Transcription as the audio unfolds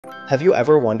Have you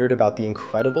ever wondered about the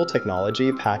incredible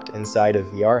technology packed inside a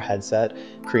VR headset,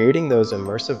 creating those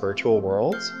immersive virtual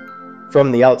worlds?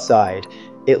 From the outside,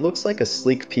 it looks like a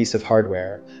sleek piece of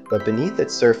hardware, but beneath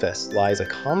its surface lies a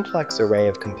complex array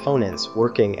of components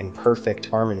working in perfect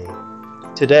harmony.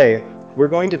 Today, we're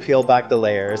going to peel back the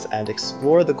layers and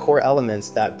explore the core elements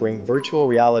that bring virtual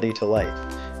reality to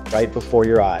life, right before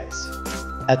your eyes.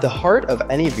 At the heart of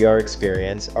any VR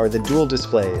experience are the dual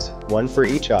displays, one for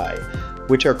each eye,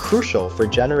 which are crucial for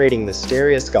generating the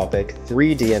stereoscopic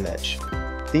 3D image.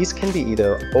 These can be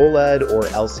either OLED or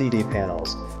LCD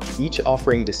panels, each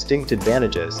offering distinct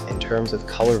advantages in terms of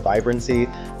color vibrancy,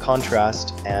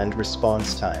 contrast, and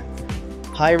response time.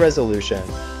 High resolution,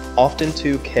 often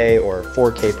 2K or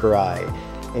 4K per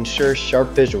eye, ensures sharp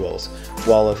visuals,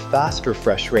 while a fast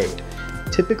refresh rate,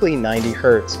 typically 90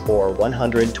 Hz or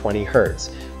 120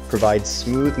 Hz, provides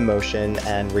smooth motion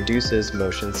and reduces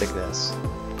motion sickness.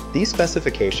 These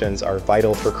specifications are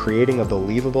vital for creating a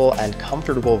believable and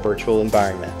comfortable virtual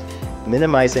environment,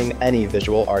 minimizing any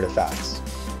visual artifacts.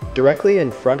 Directly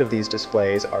in front of these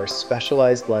displays are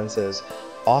specialized lenses,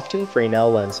 often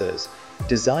Fresnel lenses,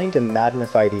 designed to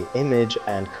magnify the image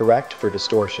and correct for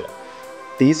distortion.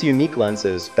 These unique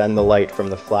lenses bend the light from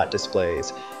the flat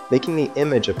displays, making the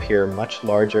image appear much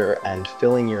larger and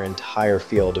filling your entire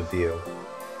field of view.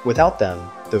 Without them,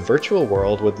 the virtual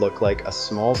world would look like a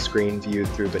small screen viewed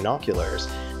through binoculars,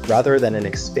 rather than an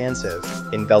expansive,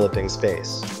 enveloping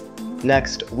space.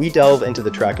 Next, we delve into the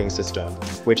tracking system,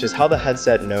 which is how the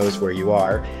headset knows where you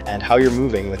are and how you're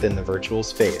moving within the virtual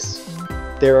space.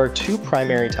 There are two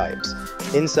primary types,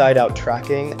 inside-out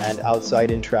tracking and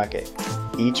outside-in tracking,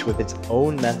 each with its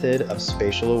own method of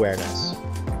spatial awareness.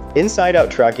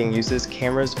 Inside-out tracking uses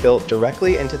cameras built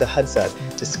directly into the headset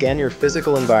to scan your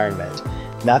physical environment,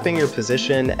 mapping your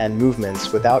position and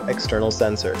movements without external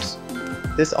sensors.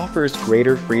 This offers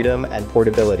greater freedom and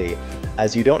portability,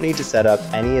 as you don't need to set up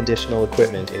any additional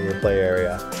equipment in your play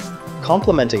area.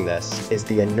 Complementing this is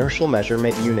the Inertial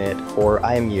Measurement Unit, or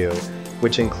IMU,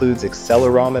 which includes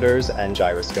accelerometers and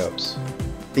gyroscopes.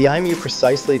 The IMU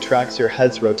precisely tracks your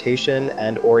head's rotation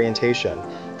and orientation,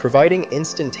 providing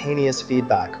instantaneous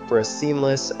feedback for a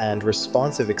seamless and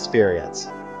responsive experience.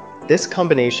 This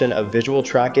combination of visual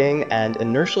tracking and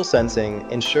inertial sensing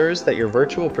ensures that your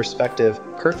virtual perspective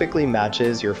perfectly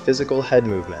matches your physical head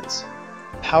movements.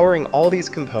 Powering all these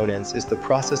components is the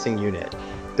processing unit,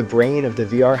 the brain of the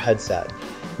VR headset,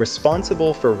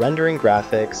 responsible for rendering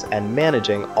graphics and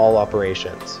managing all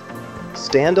operations.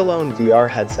 Standalone VR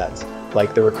headsets,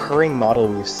 like the recurring model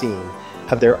we've seen,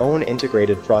 have their own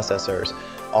integrated processors,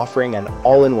 offering an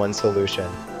all-in-one solution.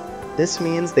 This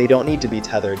means they don't need to be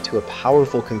tethered to a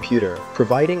powerful computer,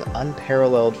 providing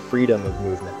unparalleled freedom of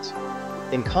movement.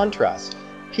 In contrast,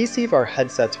 PC VR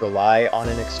headsets rely on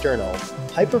an external,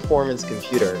 high-performance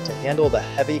computer to handle the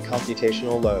heavy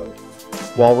computational load.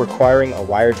 While requiring a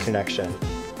wired connection,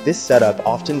 this setup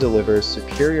often delivers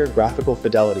superior graphical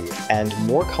fidelity and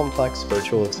more complex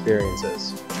virtual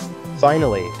experiences.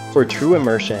 Finally, for true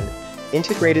immersion,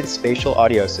 integrated spatial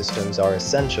audio systems are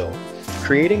essential,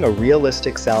 creating a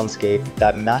realistic soundscape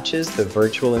that matches the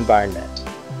virtual environment.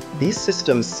 These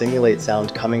systems simulate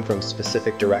sound coming from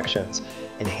specific directions,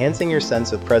 enhancing your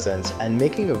sense of presence and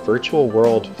making a virtual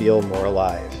world feel more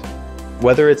alive.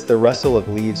 Whether it's the rustle of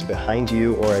leaves behind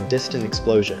you or a distant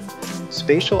explosion,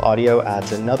 spatial audio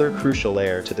adds another crucial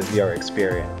layer to the VR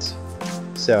experience.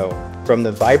 So, from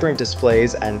the vibrant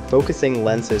displays and focusing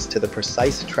lenses to the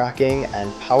precise tracking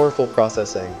and powerful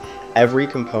processing, every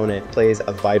component plays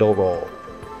a vital role.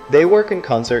 They work in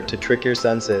concert to trick your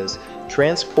senses,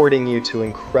 transporting you to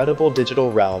incredible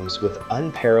digital realms with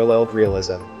unparalleled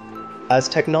realism. As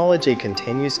technology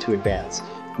continues to advance,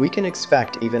 we can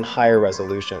expect even higher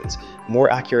resolutions, more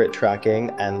accurate tracking,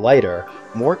 and lighter,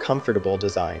 more comfortable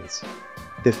designs.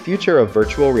 The future of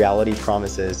virtual reality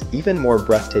promises even more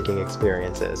breathtaking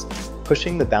experiences,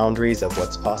 pushing the boundaries of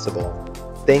what's possible.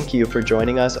 Thank you for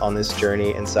joining us on this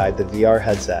journey inside the VR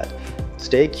headset.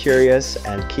 Stay curious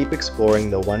and keep exploring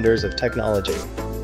the wonders of technology.